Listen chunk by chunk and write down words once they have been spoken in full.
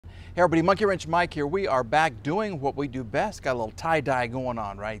Hey everybody, Monkey Wrench Mike here. We are back doing what we do best. Got a little tie-dye going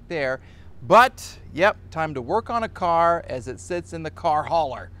on right there. But, yep, time to work on a car as it sits in the car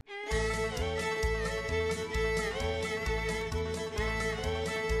hauler.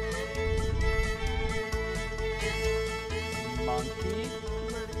 Monkey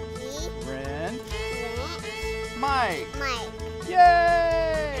Wrench Mike.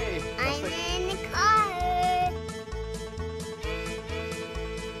 Yay! I'm in the car.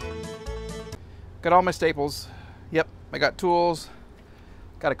 Got all my staples. Yep, I got tools,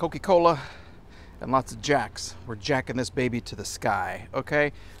 got a Coca-Cola, and lots of jacks. We're jacking this baby to the sky,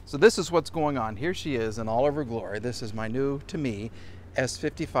 okay? So this is what's going on. Here she is in all of her glory. This is my new, to me,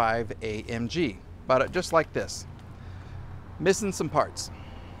 S55 AMG. Bought it just like this. Missing some parts.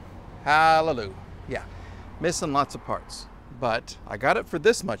 Hallelujah. Yeah, missing lots of parts. But I got it for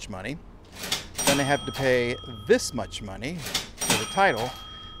this much money. Then I have to pay this much money for the title.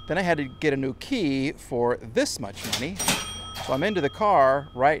 Then I had to get a new key for this much money. So I'm into the car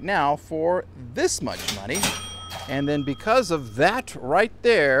right now for this much money. And then because of that right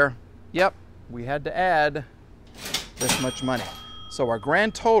there, yep, we had to add this much money. So our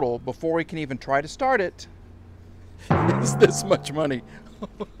grand total before we can even try to start it is this much money.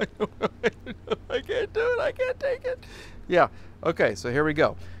 I can't do it, I can't take it. Yeah, okay, so here we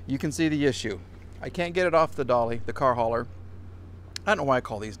go. You can see the issue. I can't get it off the dolly, the car hauler. I don't know why I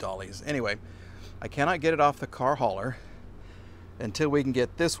call these dollies. Anyway, I cannot get it off the car hauler until we can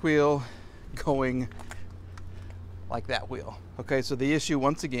get this wheel going like that wheel. Okay, so the issue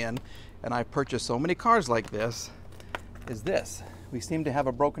once again, and I've purchased so many cars like this, is this. We seem to have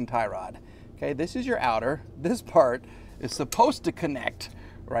a broken tie rod. Okay, this is your outer. This part is supposed to connect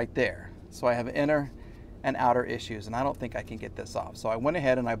right there. So I have inner and outer issues, and I don't think I can get this off. So I went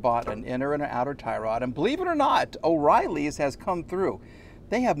ahead and I bought an inner and an outer tie rod, and believe it or not, O'Reilly's has come through.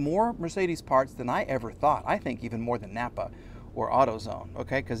 They have more Mercedes parts than I ever thought. I think even more than Napa or AutoZone,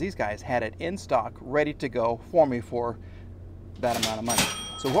 okay? Because these guys had it in stock, ready to go for me for that amount of money.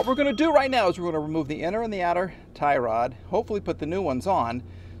 So what we're gonna do right now is we're gonna remove the inner and the outer tie rod, hopefully put the new ones on,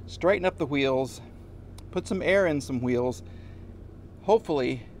 straighten up the wheels, put some air in some wheels,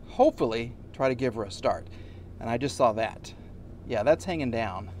 hopefully try to give her a start. And I just saw that. Yeah, that's hanging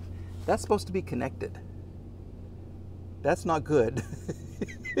down. That's supposed to be connected. That's not good.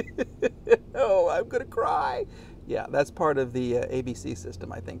 Oh, I'm gonna cry. Yeah, that's part of the ABC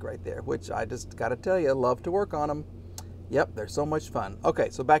system, I think, right there, which I just gotta tell you, love to work on them. Yep, they're so much fun. Okay,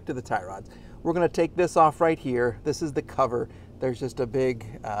 so back to the tie rods. We're gonna take this off right here. This is the cover. There's just a big,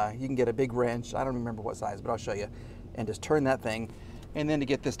 you can get a big wrench. I don't remember what size, but I'll show you. And just turn that thing. And then to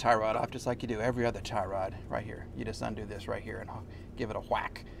get this tie rod off, just like you do every other tie rod right here. You just undo this right here and give it a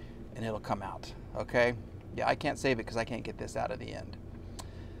whack and it'll come out, okay? Yeah, I can't save it because I can't get this out of the end.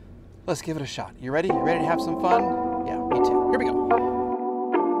 Let's give it a shot. You ready? You ready to have some fun? Yeah, me too. Here we go.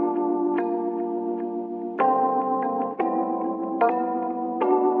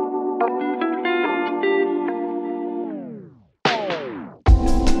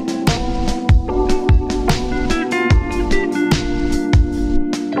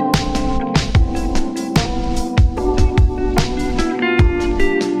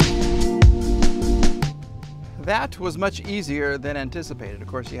 That was much easier than anticipated. Of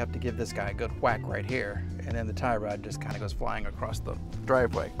course, you have to give this guy a good whack right here, and then the tie rod just kind of goes flying across the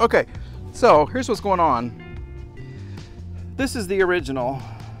driveway. Okay, so here's what's going on. This is the original.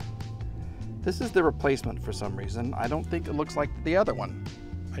 This is the replacement for some reason. I don't think it looks like the other one.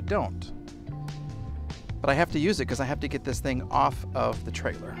 I don't. But I have to use it because I have to get this thing off of the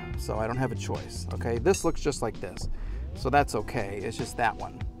trailer. So I don't have a choice, okay? This looks just like this. So that's okay, it's just that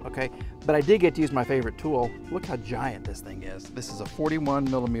one, okay? But I did get to use my favorite tool. Look how giant this thing is. This is a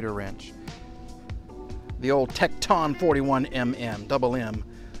 41mm wrench. The old Tecton 41mm, double M,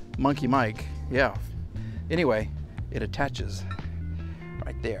 Monkey Mike, yeah. Anyway, it attaches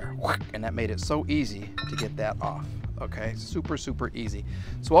right there, and that made it so easy to get that off, okay? Super, super easy.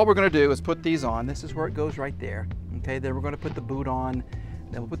 So all we're gonna do is put these on. This is where it goes right there, okay? Then we're gonna put the boot on,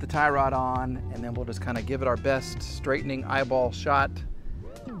 then we'll put the tie rod on, and then we'll just kind of give it our best straightening eyeball shot.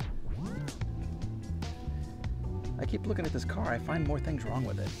 I keep looking at this car, I find more things wrong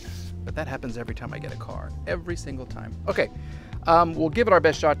with it. But that happens every time I get a car, every single time. Okay, we'll give it our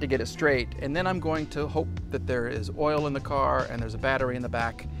best shot to get it straight, and then I'm going to hope that there is oil in the car and there's a battery in the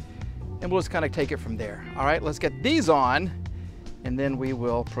back, and we'll just kind of take it from there. All right, let's get these on, and then we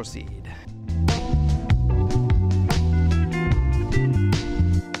will proceed.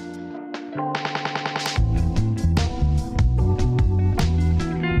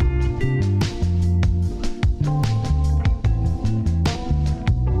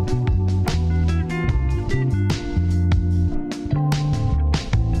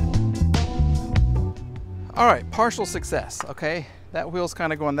 All right, partial success, okay? That wheel's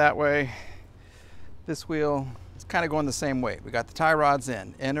kind of going that way. This wheel is kind of going the same way. We got the tie rods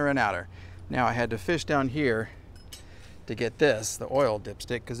in, inner and outer. Now I had to fish down here to get this, the oil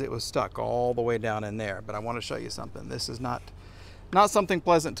dipstick, because it was stuck all the way down in there. But I want to show you something. This is not something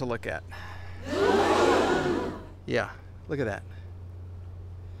pleasant to look at. Yeah, look at that.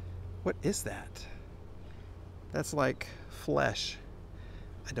 What is that? That's like flesh.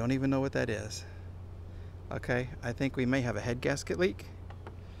 I don't even know what that is. Okay, I think we may have a head gasket leak.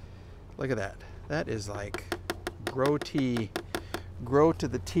 Look at that. That is like grow to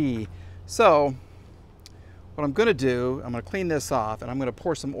the T. So what I'm gonna do, I'm gonna clean this off and I'm gonna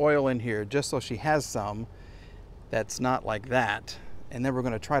pour some oil in here just so she has some that's not like that. And then we're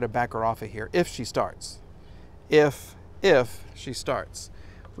gonna try to back her off of here if she starts. If she starts.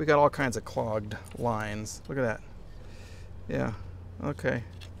 We got all kinds of clogged lines. Look at that. Yeah, okay.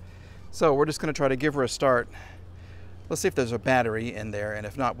 So we're just gonna try to give her a start. Let's see if there's a battery in there, and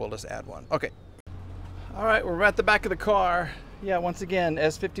if not, we'll just add one. Okay. All right, we're at the back of the car. Yeah, once again,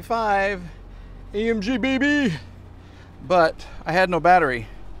 S55, AMG baby. But I had no battery.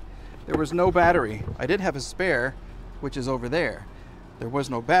 There was no battery. I did have a spare, which is over there. There was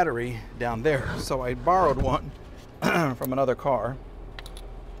no battery down there, so I borrowed one from another car.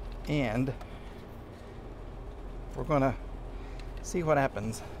 And we're gonna see what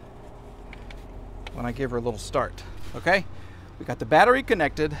happens when I give her a little start. Okay, we got the battery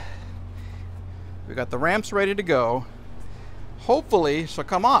connected, we got the ramps ready to go. Hopefully she'll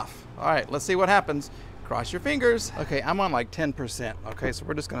come off. All right, let's see what happens. Cross your fingers. Okay, I'm on like 10%. Okay, so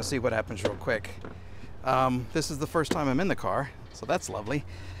we're just gonna see what happens real quick. This is the first time I'm in the car, so that's lovely.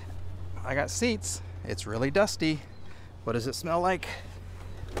 I got seats. It's really dusty. What does it smell like?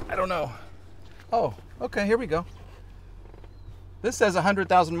 I don't know. Oh, okay, here we go. This says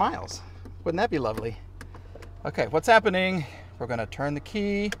 100,000 miles. Wouldn't that be lovely? Okay, what's happening? We're gonna turn the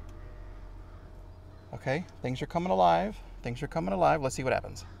key. Okay, things are coming alive. Things are coming alive. Let's see what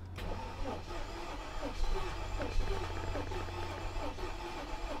happens.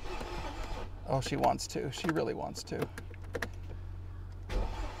 Oh, she wants to. She really wants to.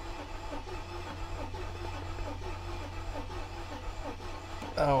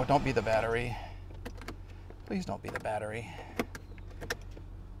 Oh, don't be the battery. Please don't be the battery.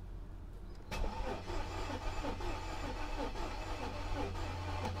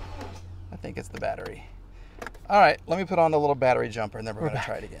 I think it's the battery. All right, let me put on the little battery jumper and then we're gonna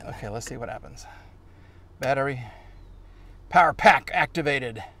try it again. Okay, let's see what happens. Battery. Power pack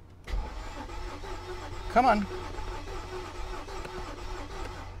activated. Come on.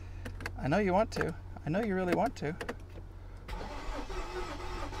 I know you want to. I know you really want to.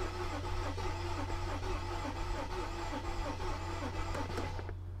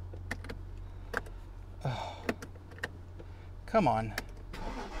 Oh. Come on.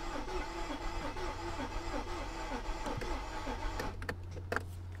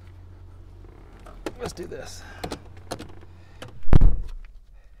 Let's do this.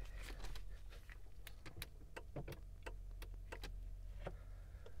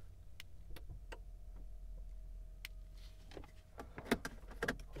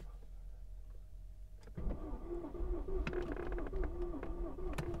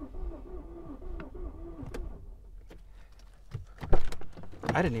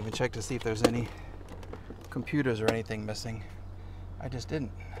 I didn't even check to see if there's any computers or anything missing. I just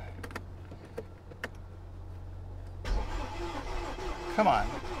didn't. Come on.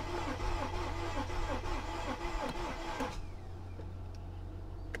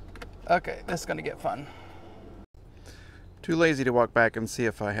 Okay, this is gonna get fun. Too lazy to walk back and see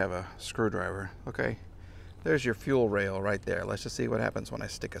if I have a screwdriver. Okay, there's your fuel rail right there. Let's just see what happens when I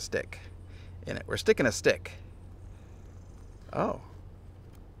stick a stick in it. We're sticking a stick. Oh.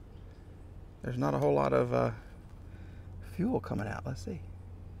 There's not a whole lot of fuel coming out. Let's see.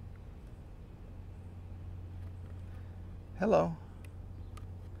 Hello.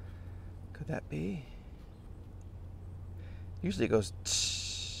 Could that be? Usually it goes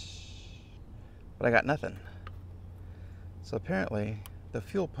tsh, but I got nothing. So apparently the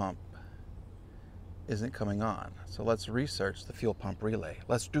fuel pump isn't coming on. So let's research the fuel pump relay.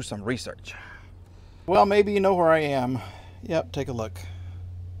 Let's do some research. Well, maybe you know where I am. Yep, take a look.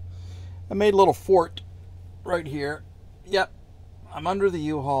 I made a little fort right here. Yep, I'm under the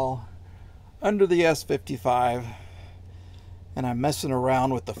U-Haul, under the S55, and I'm messing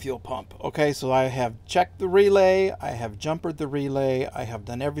around with the fuel pump. Okay, so I have checked the relay, I have jumpered the relay, I have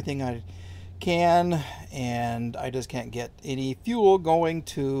done everything I can, and I just can't get any fuel going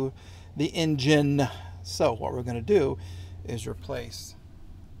to the engine. So what we're going to do is replace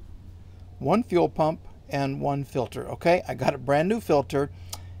one fuel pump and one filter. Okay, I got a brand new filter,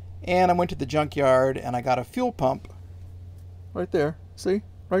 and I went to the junkyard and I got a fuel pump. Right there, see?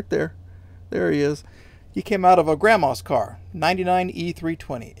 Right there. There he is. He came out of a grandma's car, 99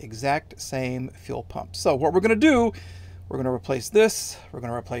 E320, exact same fuel pump. So what we're going to do, we're going to replace this, we're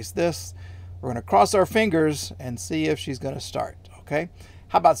going to replace this, we're going to cross our fingers and see if she's going to start, okay?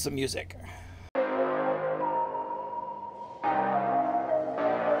 How about some music?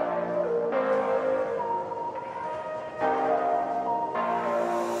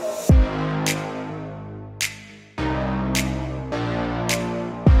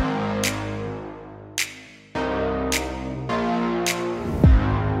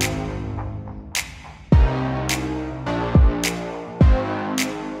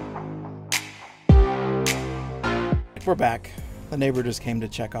 We're back. The neighbor just came to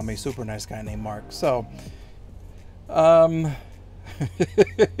check on me. Super nice guy named Mark. So,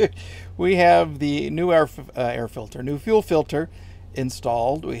 we have the new air filter, new fuel filter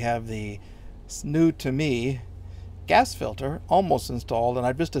installed. We have the new to me gas filter almost installed, and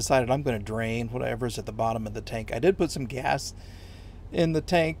I've just decided I'm going to drain whatever's at the bottom of the tank. I did put some gas in the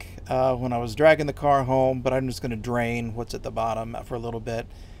tank when I was dragging the car home, but I'm just going to drain what's at the bottom for a little bit,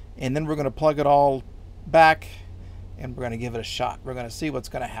 and then we're going to plug it all back. And we're going to give it a shot. We're going to see what's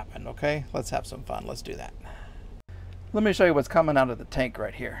going to happen, okay? Let's have some fun. Let's do that. Let me show you what's coming out of the tank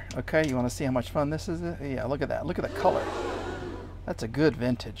right here, okay? You want to see how much fun this is? Yeah, look at that. Look at the color. That's a good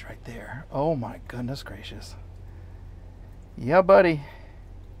vintage right there. Oh my goodness gracious. Yeah, buddy.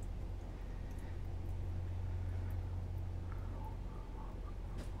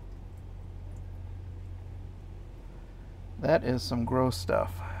 That is some gross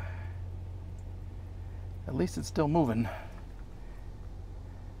stuff. At least it's still moving.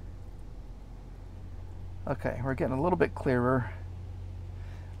 Okay, we're getting a little bit clearer.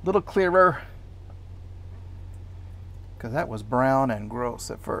 A little clearer. Because that was brown and gross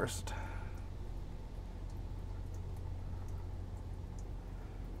at first.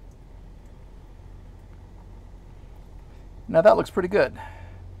 Now that looks pretty good.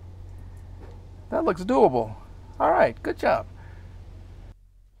 That looks doable. All right, good job.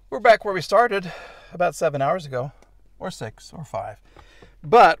 We're back where we started about 7 hours ago, or 6 or 5.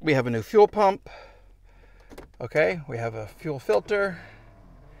 But we have a new fuel pump. Okay, we have a fuel filter,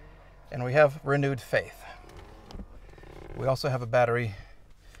 and we have renewed faith. We also have a battery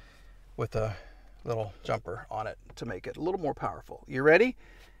with a little jumper on it to make it a little more powerful. You ready?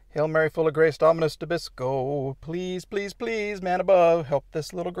 Hail Mary, full of grace, Dominus Tebisco. Please, please, please, man above, help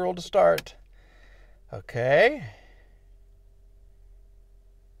this little girl to start. Okay.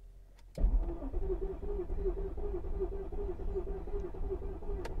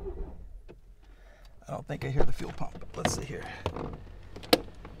 I don't think I hear the fuel pump. Let's see here.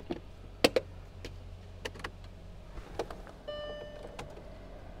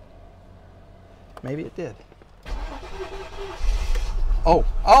 Maybe it did. Oh,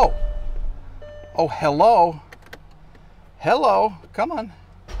 oh! Oh, hello. Hello, come on.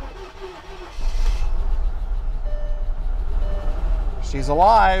 She's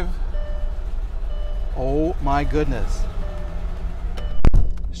alive. Oh my goodness.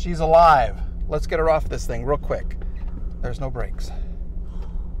 She's alive. Let's get her off this thing real quick. There's no brakes.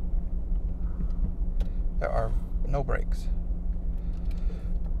 There are no brakes.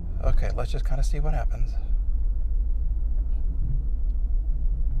 Okay, let's just kind of see what happens.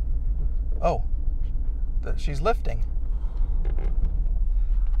 Oh, she's lifting.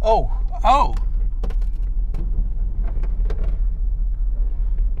 Oh, oh!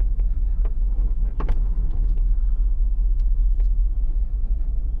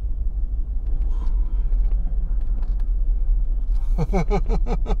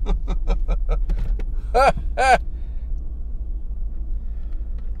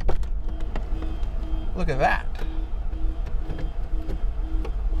 Look at that.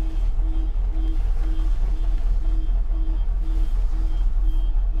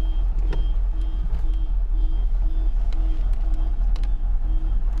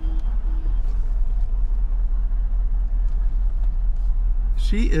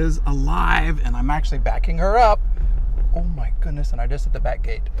 She is alive, and I'm actually backing her up. Oh my goodness, and I just hit the back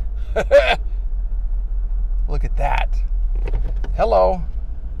gate. Look at that. Hello.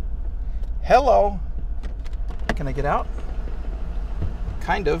 Hello. Can I get out?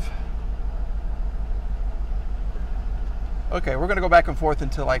 Kind of. Okay, we're gonna go back and forth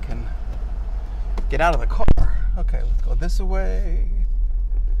until I can get out of the car. Okay, let's go this way.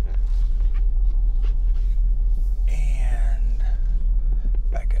 And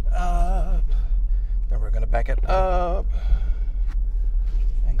back it up. Then we're gonna back it up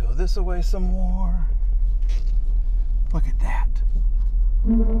and go this way some more. Look at that.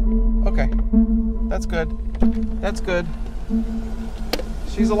 Okay, that's good. That's good.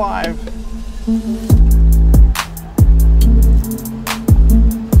 She's alive.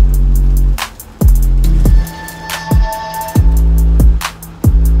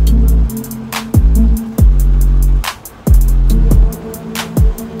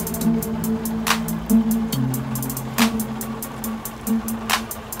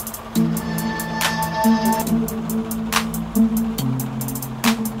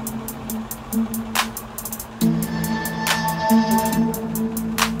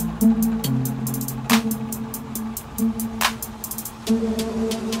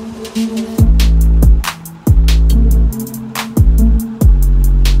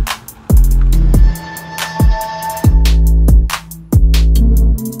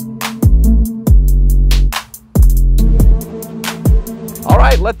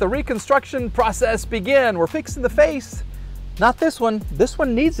 Let the reconstruction process begin. We're fixing the face. Not this one. This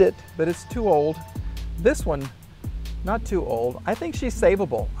one needs it, but it's too old. This one, not too old. I think she's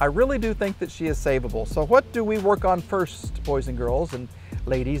savable. I really do think that she is savable. So what do we work on first, boys and girls and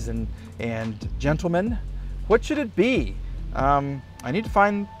ladies and gentlemen? What should it be? I need to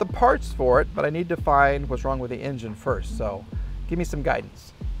find the parts for it, but I need to find what's wrong with the engine first. So give me some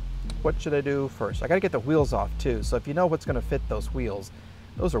guidance. What should I do first? I gotta get the wheels off too. So if you know what's gonna fit those wheels,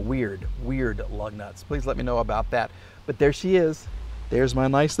 those are weird lug nuts. Please let me know about that. But there she is. There's my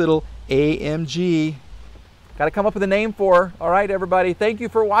nice little AMG. Got to come up with a name for her. All right, everybody. Thank you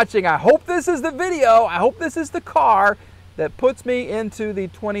for watching. I hope this is the video. I hope this is the car that puts me into the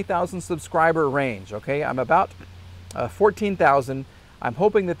 20,000 subscriber range. Okay, I'm about 14,000. I'm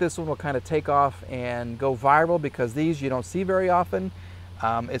hoping that this one will kind of take off and go viral because these you don't see very often.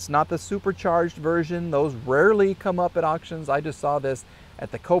 It's not the supercharged version. Those rarely come up at auctions. I just saw this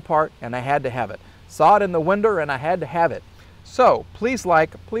at the Copart and I had to have it. Saw it in the window and I had to have it. So please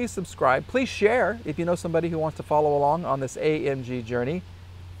like, please subscribe, please share if you know somebody who wants to follow along on this AMG journey.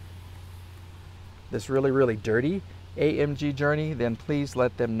 This really dirty AMG journey, then please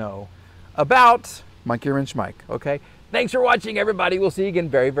let them know about Monkey Wrench Mike, okay? Thanks for watching, everybody. We'll see you again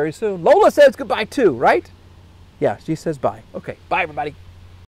very soon. Lola says goodbye too, right? Yeah, she says bye. Okay, bye everybody.